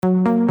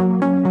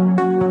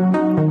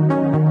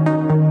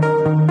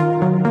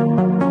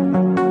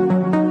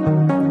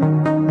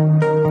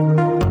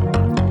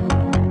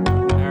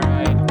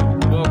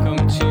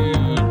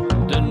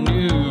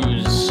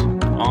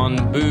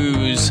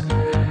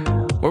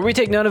where we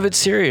take none of it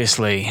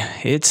seriously.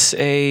 It's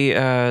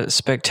a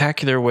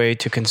spectacular way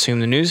to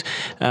consume the news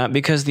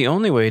because the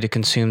only way to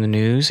consume the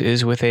news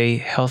is with a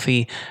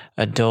healthy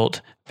adult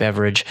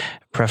beverage,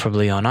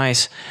 preferably on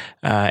ice.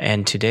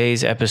 And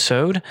today's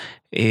episode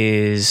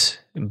is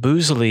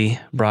boozily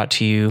brought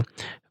to you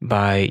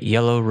by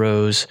Yellow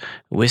Rose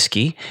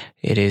Whiskey.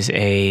 It is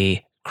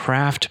a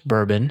craft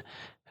bourbon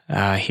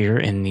here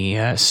in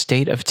the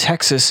state of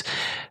Texas.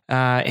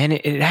 And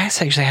it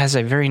actually has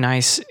a very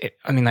nice,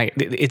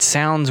 it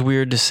sounds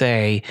weird to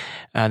say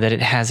that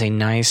it has a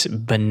nice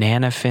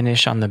banana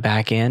finish on the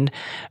back end,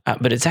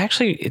 but it's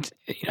actually,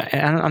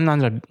 I'm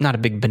not a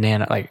big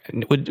banana,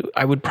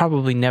 I would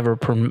probably never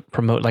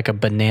promote like a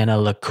banana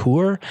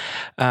liqueur.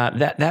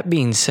 That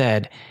being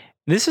said,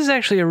 this is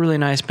actually a really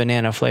nice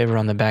banana flavor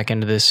on the back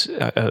end of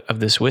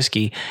this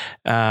whiskey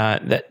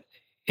that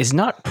is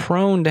not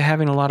prone to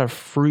having a lot of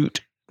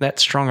fruit, that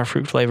stronger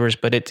fruit flavors,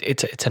 but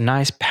it's a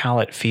nice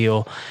palate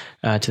feel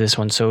to this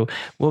one. So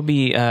we'll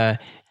be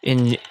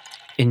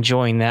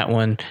enjoying that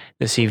one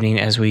this evening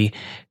as we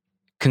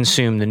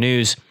consume the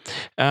news.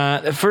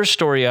 The first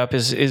story up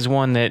is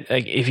one that,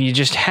 like, if you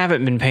just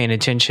haven't been paying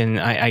attention,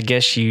 I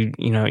guess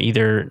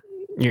either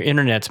your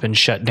internet's been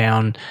shut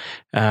down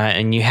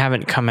and you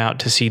haven't come out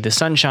to see the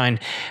sunshine,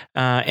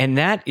 and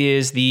that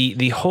is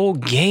the whole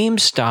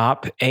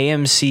GameStop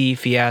AMC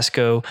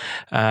fiasco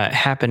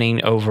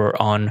happening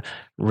over on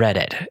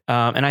Reddit.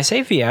 And I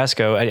say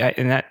fiasco,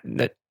 and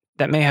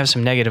that may have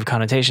some negative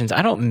connotations.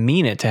 I don't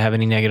mean it to have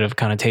any negative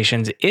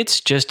connotations. It's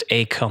just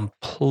a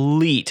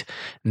complete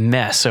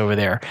mess over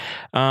there.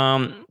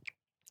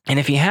 And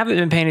if you haven't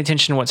been paying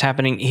attention to what's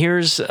happening,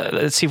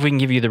 let's see if we can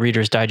give you the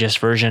Reader's Digest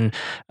version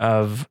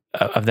of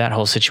that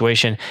whole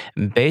situation.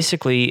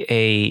 Basically,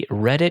 a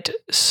Reddit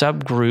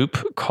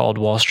subgroup called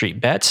Wall Street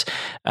Bets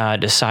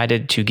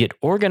decided to get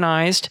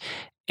organized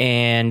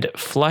and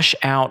flush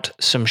out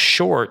some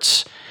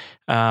shorts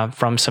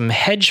from some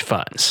hedge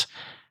funds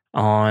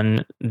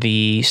on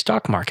the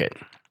stock market.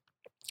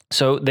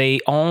 So they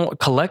all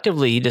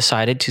collectively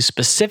decided to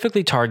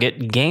specifically target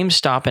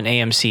GameStop and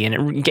AMC,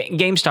 and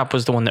GameStop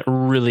was the one that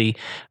really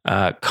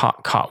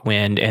caught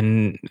wind,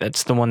 and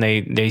that's the one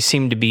they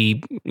seem to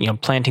be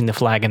planting the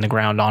flag in the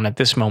ground on at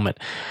this moment.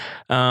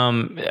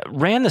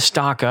 Ran the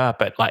stock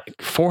up at like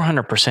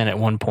 400% at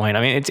one point.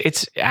 I mean,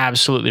 it's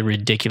absolutely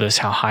ridiculous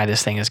how high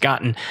this thing has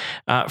gotten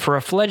for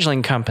a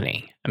fledgling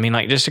company. I mean,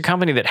 like, just a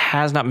company that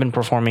has not been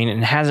performing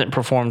and hasn't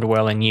performed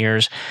well in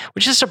years,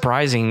 which is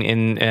surprising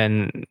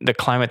in the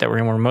climate that we're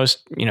in, where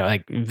most,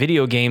 like,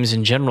 video games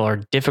in general are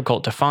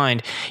difficult to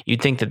find.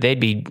 You'd think that they'd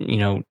be,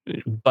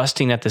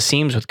 busting at the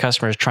seams with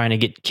customers trying to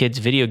get kids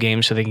video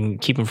games so they can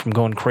keep them from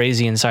going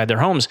crazy inside their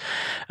homes.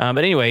 But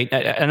anyway,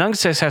 an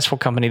unsuccessful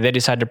company, they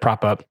decided to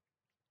prop up.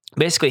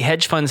 Basically,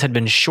 hedge funds had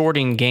been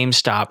shorting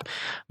GameStop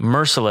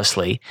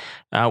mercilessly,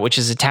 which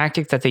is a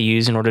tactic that they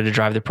use in order to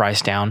drive the price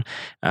down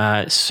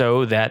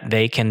so that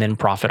they can then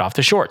profit off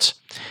the shorts.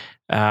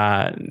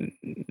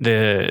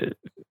 The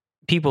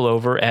people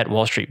over at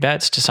Wall Street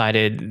Bets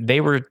decided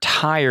they were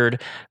tired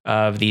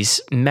of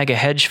these mega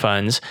hedge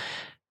funds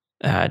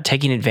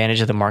taking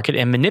advantage of the market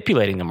and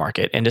manipulating the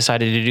market, and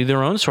decided to do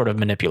their own sort of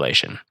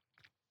manipulation.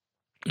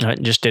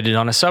 Just did it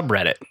on a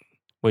subreddit,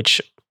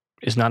 which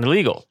is not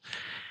illegal.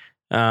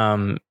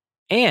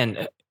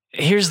 And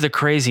here's the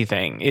crazy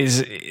thing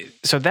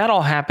so that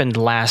all happened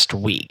last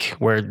week,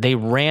 where they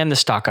ran the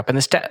stock up, and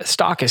the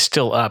stock is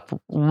still up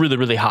really,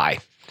 really high.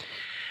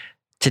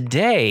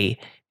 Today,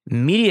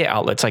 media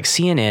outlets like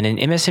CNN and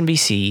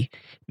MSNBC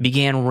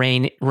began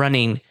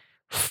running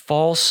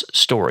false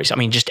stories. I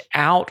mean, just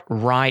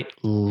outright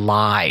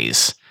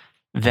lies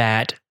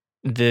that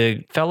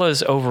the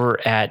fellas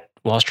over at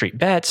Wall Street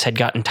Bets had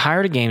gotten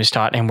tired of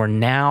GameStop and were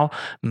now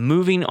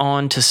moving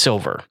on to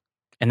silver,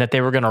 and that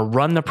they were going to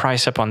run the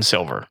price up on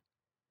silver,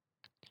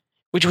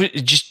 which was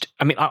just,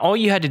 all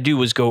you had to do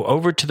was go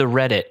over to the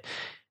Reddit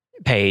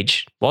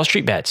page, Wall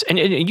Street Bets, and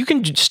you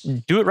can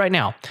just do it right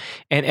now.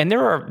 And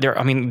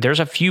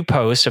there's a few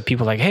posts of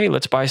people like, hey,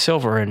 let's buy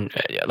silver. And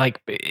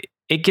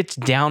it gets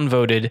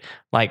downvoted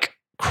like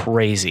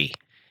crazy.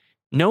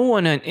 No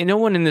one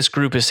in this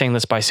group is saying,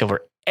 let's buy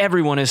silver.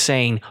 Everyone is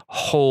saying,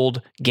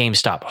 hold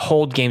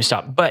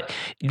GameStop. But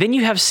then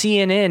you have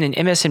CNN and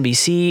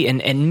MSNBC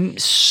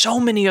and so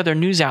many other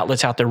news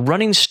outlets out there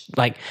running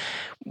like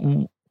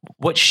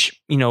what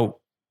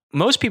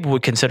most people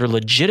would consider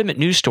legitimate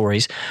news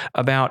stories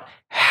about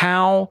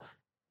how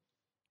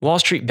Wall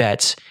Street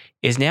Bets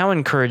is now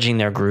encouraging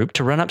their group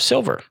to run up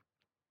silver.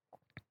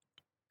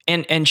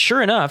 And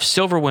sure enough,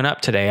 silver went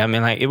up today. I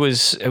mean, it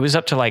was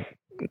up to like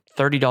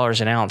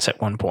 $30 an ounce at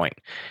one point,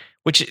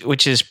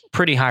 which is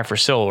pretty high for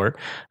silver.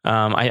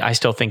 I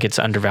still think it's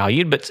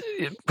undervalued, but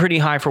pretty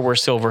high for where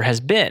silver has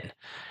been.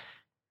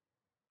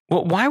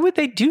 Well, why would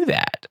they do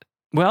that?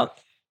 Well,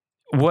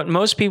 what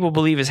most people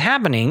believe is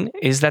happening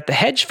is that the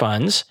hedge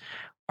funds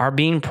are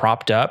being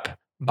propped up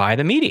by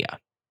the media,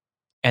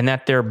 and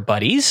that they're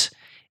buddies,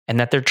 and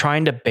that they're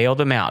trying to bail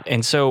them out.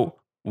 And so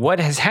what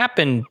has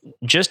happened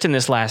just in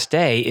this last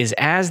day is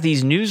as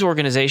these news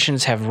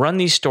organizations have run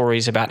these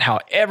stories about how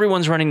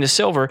everyone's running to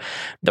silver,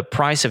 the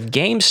price of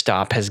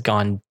GameStop has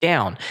gone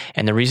down.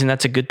 And the reason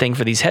that's a good thing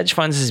for these hedge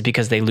funds is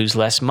because they lose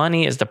less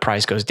money as the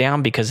price goes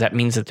down, because that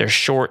means that their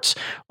shorts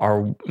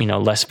are,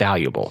 less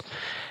valuable.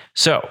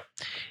 So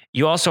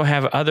you also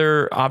have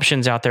other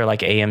options out there like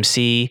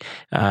AMC.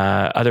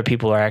 Other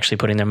people are actually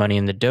putting their money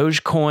in the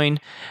Dogecoin.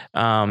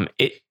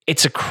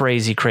 It's a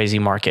crazy, crazy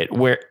market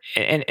where,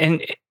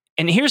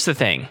 and here's the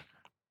thing.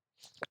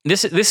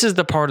 This is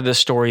the part of the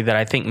story that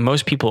I think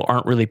most people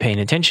aren't really paying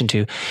attention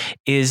to,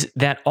 is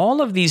that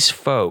all of these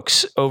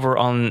folks over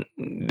on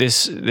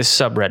this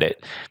subreddit,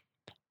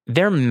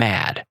 they're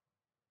mad,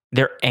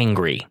 they're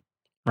angry,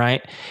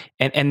 right?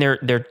 And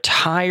they're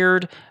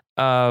tired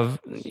of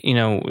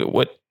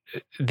what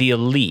the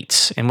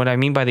elites, and what I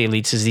mean by the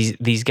elites is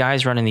these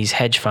guys running these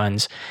hedge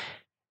funds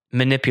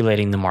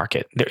manipulating the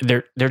market.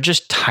 They're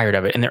just tired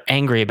of it, and they're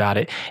angry about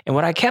it. And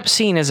what I kept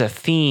seeing as a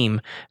theme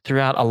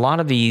throughout a lot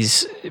of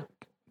these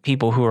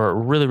people who are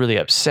really, really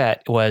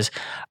upset was,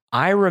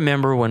 I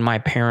remember when my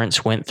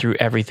parents went through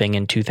everything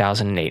in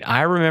 2008.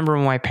 I remember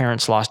when my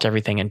parents lost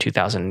everything in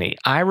 2008.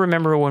 I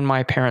remember when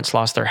my parents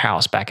lost their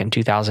house back in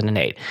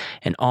 2008,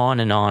 and on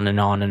and on and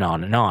on and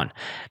on and on.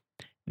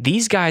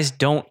 These guys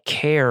don't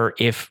care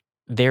if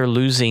they're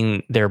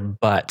losing their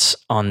butts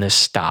on this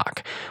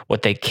stock.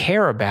 What they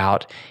care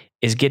about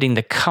is getting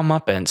the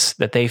comeuppance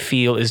that they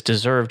feel is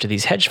deserved to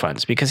these hedge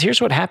funds. Because here's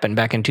what happened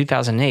back in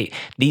 2008.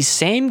 These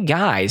same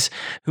guys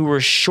who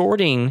were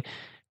shorting,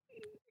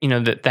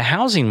 the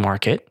housing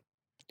market,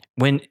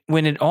 when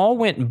it all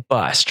went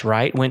bust,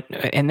 right?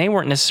 And they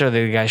weren't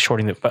necessarily the guys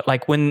shorting it, but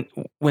like when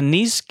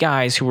these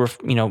guys who were,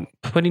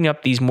 putting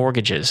up these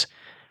mortgages,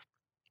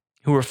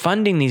 who were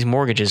funding these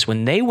mortgages,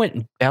 when they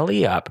went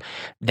belly up,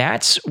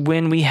 that's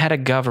when we had a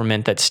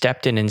government that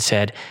stepped in and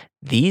said,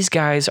 these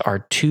guys are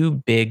too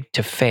big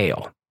to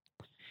fail.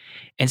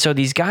 And so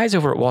these guys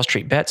over at Wall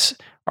Street Bets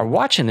are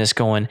watching this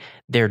going,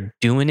 they're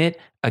doing it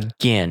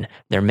again.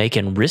 They're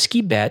making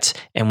risky bets.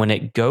 And when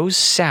it goes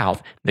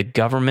south, the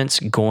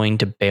government's going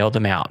to bail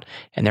them out.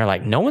 And they're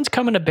like, no one's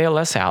coming to bail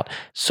us out.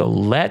 So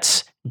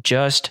let's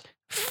just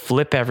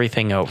flip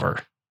everything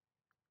over.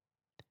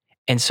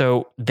 And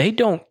so they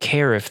don't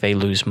care if they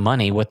lose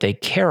money. What they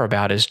care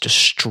about is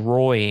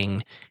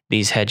destroying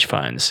these hedge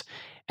funds.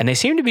 And they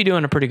seem to be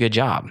doing a pretty good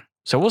job.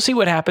 So we'll see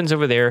what happens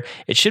over there.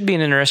 It should be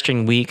an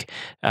interesting week.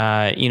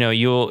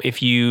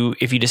 If you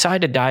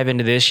decide to dive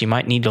into this, you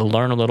might need to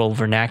learn a little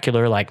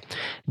vernacular like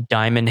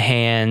diamond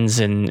hands,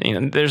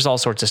 and there's all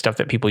sorts of stuff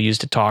that people use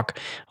to talk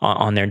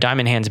on there.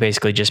 Diamond hands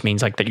basically just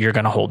means like that you're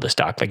going to hold the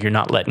stock, like you're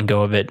not letting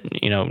go of it.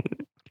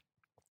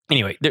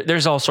 Anyway,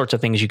 there's all sorts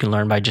of things you can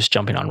learn by just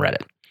jumping on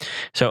Reddit.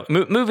 So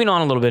moving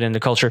on a little bit into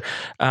culture,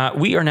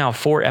 we are now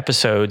 4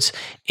 episodes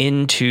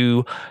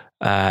into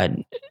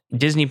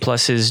Disney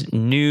Plus's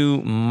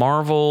new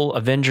Marvel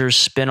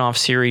Avengers spinoff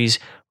series,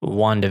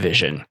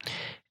 WandaVision.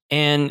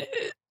 And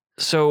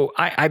so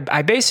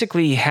I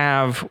basically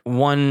have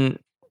one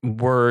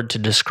word to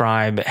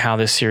describe how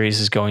this series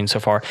is going so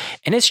far,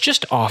 and it's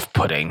just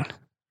off-putting.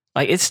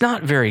 Like, it's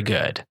not very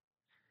good.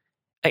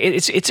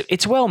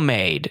 It's well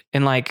made,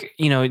 and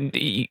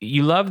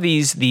you love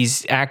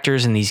these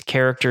actors and these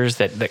characters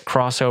that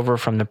cross over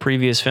from the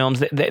previous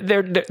films.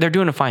 They're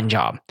doing a fine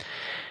job.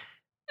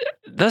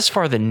 Thus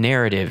far, the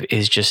narrative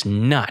is just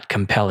not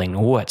compelling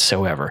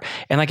whatsoever.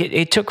 And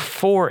it took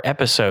 4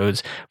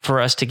 episodes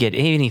for us to get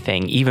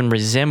anything even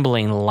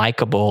resembling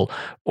likable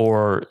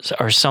or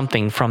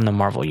something from the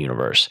Marvel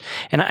universe.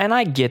 And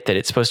I get that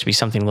it's supposed to be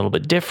something a little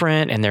bit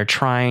different, and they're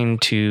trying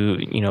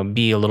to,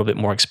 be a little bit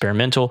more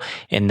experimental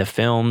in the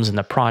films and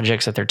the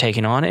projects that they're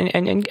taking on,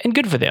 and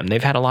good for them.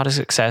 They've had a lot of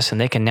success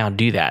and they can now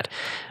do that.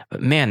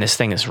 But man, this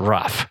thing is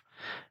rough.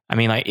 I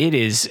mean,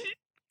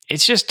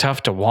 it's just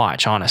tough to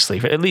watch, honestly,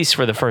 at least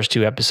for the first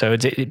 2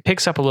 episodes. It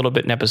picks up a little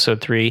bit in episode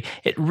 3.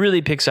 It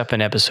really picks up in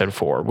episode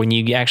 4 when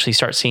you actually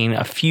start seeing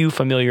a few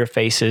familiar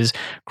faces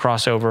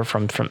cross over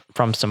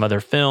from some other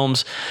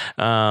films.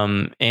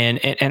 And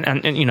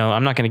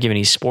I'm not going to give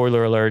any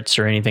spoiler alerts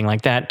or anything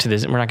like that to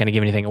this. We're not going to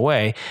give anything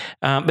away.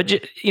 But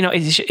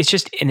it's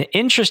just an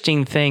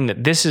interesting thing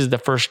that this is the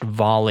first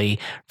volley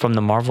from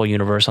the Marvel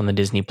universe on the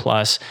Disney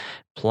Plus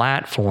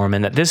platform,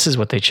 and that this is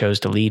what they chose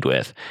to lead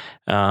with.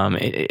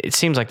 It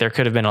seems like there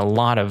could have been a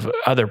lot of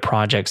other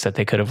projects that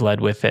they could have led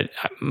with that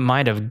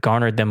might have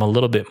garnered them a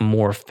little bit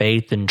more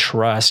faith and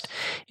trust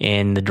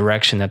in the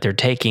direction that they're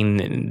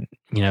taking,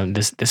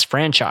 this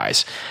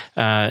franchise.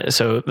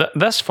 So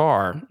thus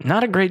far,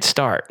 not a great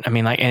start. I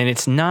mean, and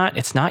it's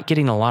not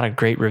getting a lot of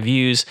great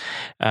reviews.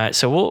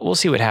 So we'll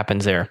see what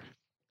happens there.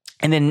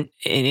 And then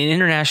in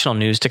international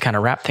news, to kind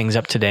of wrap things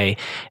up today,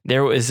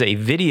 there was a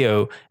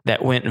video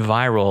that went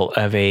viral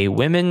of a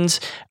women's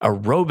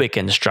aerobic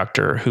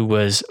instructor who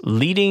was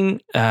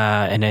leading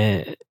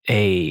a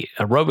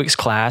aerobics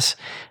class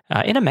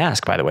in a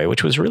mask, by the way,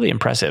 which was really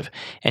impressive.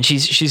 And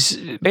she's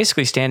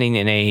basically standing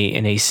in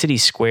a city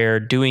square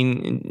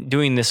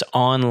doing this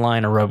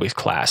online aerobics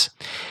class.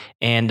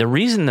 And the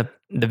reason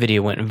the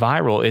video went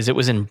viral is it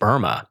was in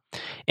Burma.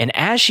 And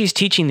as she's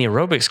teaching the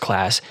aerobics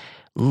class,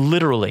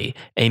 literally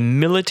a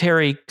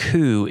military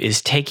coup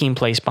is taking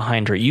place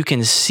behind her. You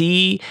can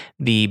see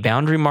the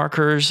boundary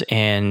markers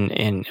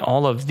and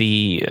all of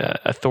the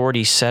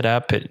authorities set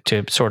up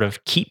to sort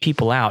of keep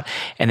people out.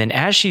 And then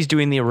as she's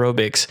doing the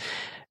aerobics,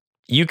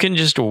 you can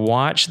just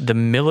watch the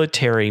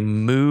military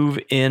move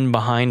in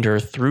behind her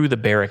through the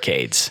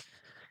barricades.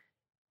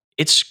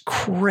 It's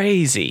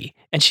crazy.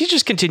 And she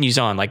just continues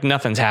on like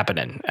nothing's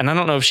happening. And I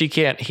don't know if she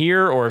can't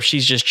hear or if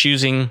she's just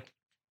choosing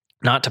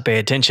not to pay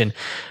attention,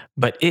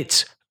 but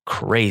it's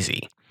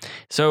crazy.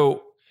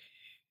 So,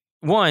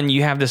 one,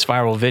 you have this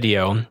viral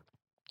video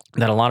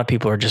that a lot of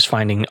people are just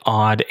finding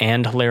odd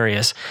and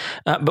hilarious.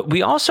 But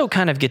we also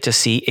kind of get to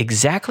see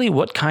exactly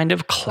what kind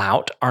of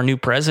clout our new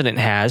president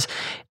has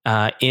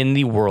in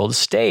the world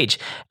stage,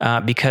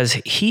 because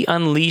he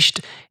unleashed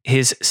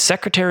his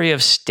Secretary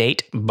of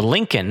State,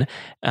 Blinken,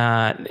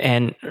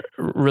 and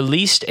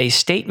released a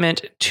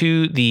statement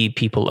to the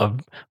people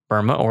of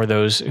Burma, or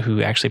those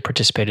who actually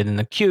participated in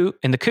the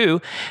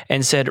coup,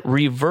 and said,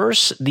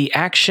 reverse the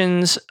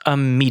actions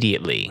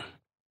immediately.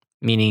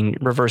 Meaning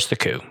reverse the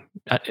coup,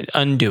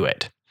 undo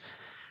it,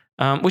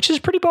 which is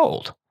pretty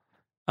bold.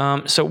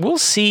 So we'll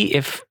see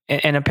if,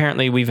 and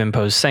apparently we've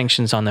imposed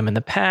sanctions on them in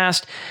the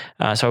past,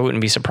 so I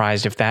wouldn't be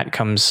surprised if that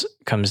comes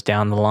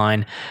down the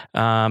line.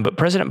 But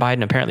President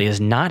Biden apparently is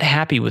not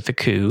happy with the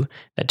coup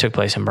that took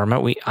place in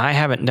Burma. I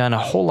haven't done a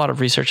whole lot of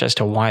research as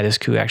to why this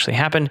coup actually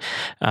happened,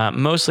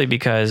 mostly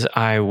because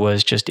I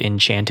was just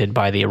enchanted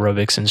by the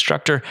aerobics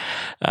instructor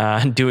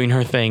doing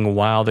her thing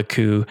while the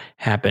coup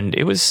happened.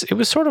 It was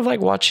sort of like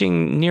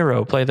watching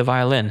Nero play the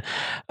violin.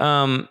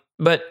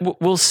 But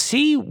we'll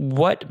see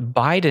what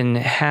Biden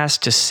has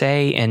to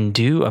say and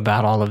do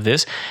about all of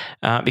this,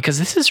 because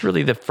this is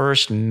really the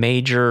first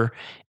major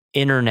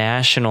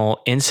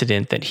international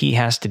incident that he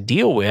has to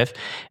deal with.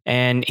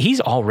 And he's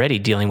already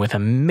dealing with a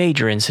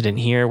major incident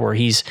here where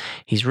he's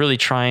really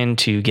trying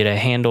to get a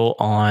handle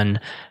on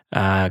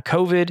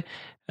COVID.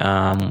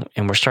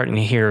 And we're starting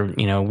to hear,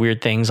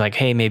 weird things like,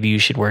 hey, maybe you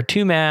should wear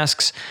 2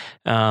 masks,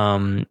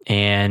 and,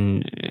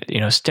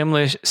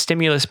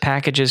 stimulus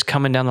packages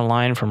coming down the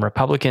line from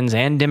Republicans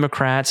and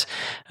Democrats,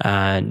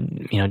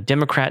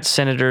 Democrat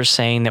senators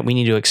saying that we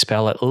need to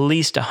expel at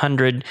least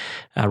 100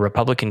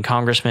 Republican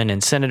congressmen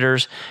and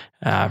senators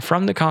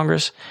from the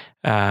Congress.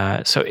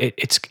 So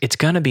it's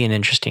going to be an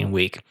interesting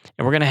week,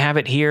 and we're going to have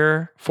it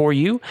here for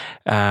you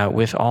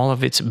with all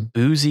of its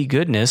boozy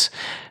goodness.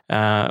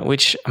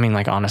 Which, I mean,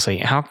 like, honestly,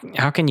 how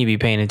can you be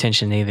paying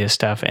attention to any of this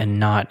stuff and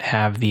not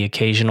have the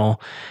occasional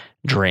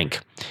drink?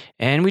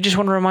 And we just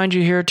want to remind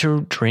you here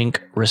to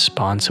drink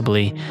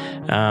responsibly,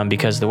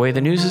 because the way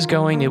the news is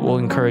going, it will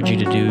encourage you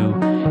to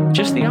do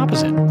just the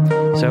opposite.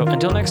 So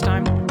until next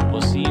time,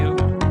 we'll see you